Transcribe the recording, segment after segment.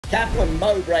Kaplan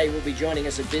Mobray will be joining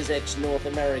us at BizX North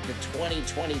America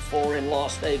 2024 in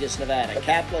Las Vegas, Nevada.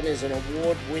 Kaplan is an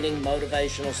award-winning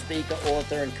motivational speaker,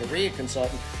 author, and career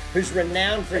consultant who's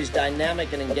renowned for his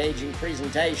dynamic and engaging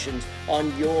presentations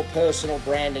on your personal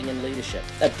branding and leadership.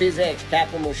 At BizX,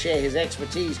 Kaplan will share his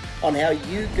expertise on how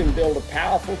you can build a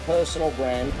powerful personal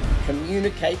brand,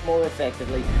 communicate more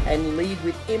effectively, and lead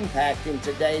with impact in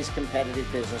today's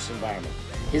competitive business environment.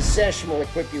 His session will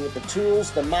equip you with the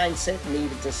tools, the mindset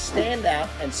needed to stand out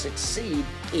and succeed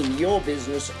in your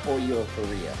business or your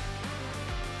career.